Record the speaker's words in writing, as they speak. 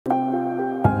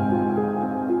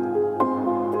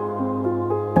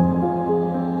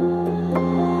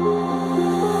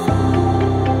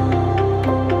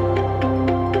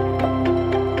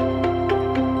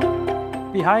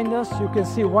Behind us you can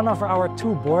see one of our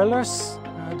two boilers.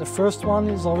 The first one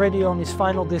is already on its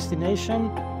final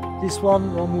destination. This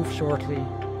one will move shortly.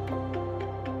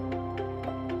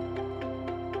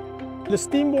 The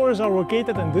steam boilers are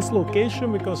located in this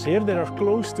location because here they are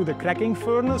close to the cracking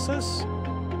furnaces.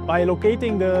 By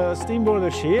locating the steam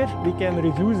boilers here, we can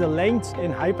reduce the length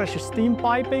in high pressure steam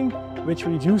piping, which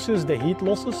reduces the heat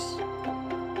losses.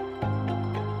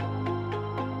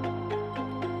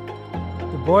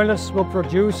 The boilers will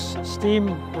produce steam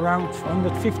around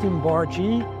 115 bar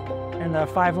G and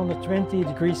 520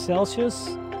 degrees Celsius.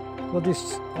 What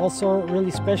is also really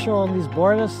special on these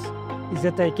boilers is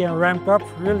that they can ramp up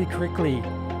really quickly.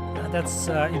 That's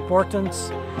important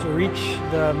to reach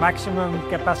the maximum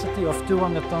capacity of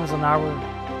 200 tons an hour.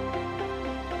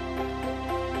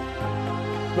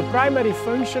 The primary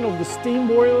function of the steam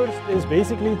boiler is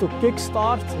basically to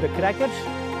kick-start the cracker.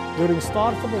 During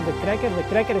startup of the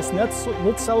cracker is not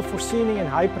self-sustaining in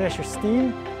high-pressure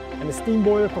steam, and the steam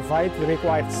boiler provides the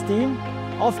required steam.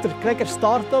 After cracker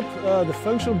startup, the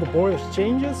function of the boiler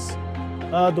changes.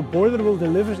 The boiler will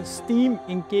deliver steam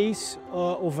in case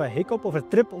of a hiccup, of a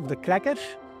trip of the cracker.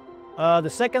 The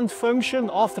second function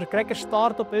after cracker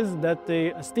startup is that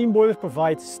the steam boiler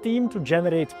provides steam to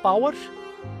generate power.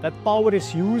 That power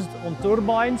is used on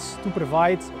turbines to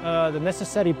provide the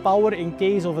necessary power in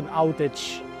case of an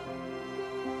outage.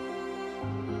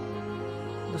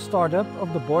 The startup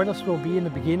of the boilers will be in the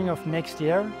beginning of next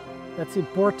year. That's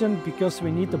important because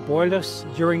we need the boilers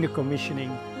during the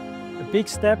commissioning. A big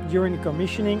step during the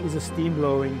commissioning is the steam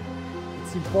blowing.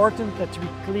 It's important that we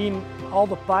clean all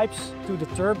the pipes to the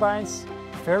turbines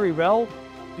very well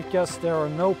because there are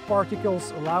no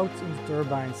particles allowed in the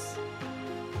turbines.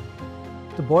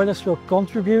 The boilers will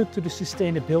contribute to the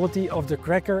sustainability of the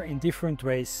cracker in different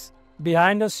ways.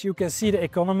 Behind us you can see the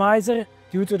economizer.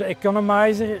 Due to the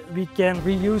economizer we can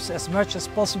reuse as much as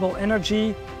possible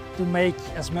energy to make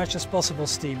as much as possible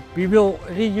steam. We will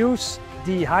reuse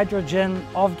the hydrogen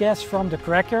off gas from the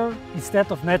cracker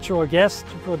instead of natural gas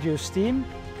to produce steam.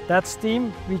 That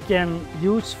steam we can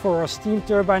use for our steam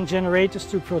turbine generators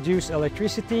to produce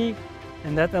electricity,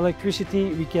 and that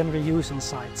electricity we can reuse on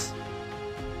sites.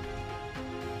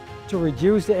 To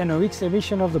reduce the NOx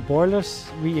emission of the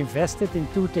boilers, we invested in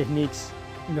two techniques.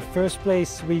 In the first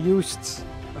place we used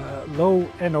low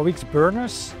NOx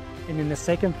burners, and in the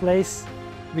second place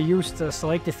we used a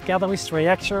selective catalyst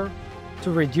reactor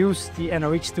to reduce the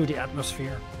NOx to the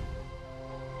atmosphere.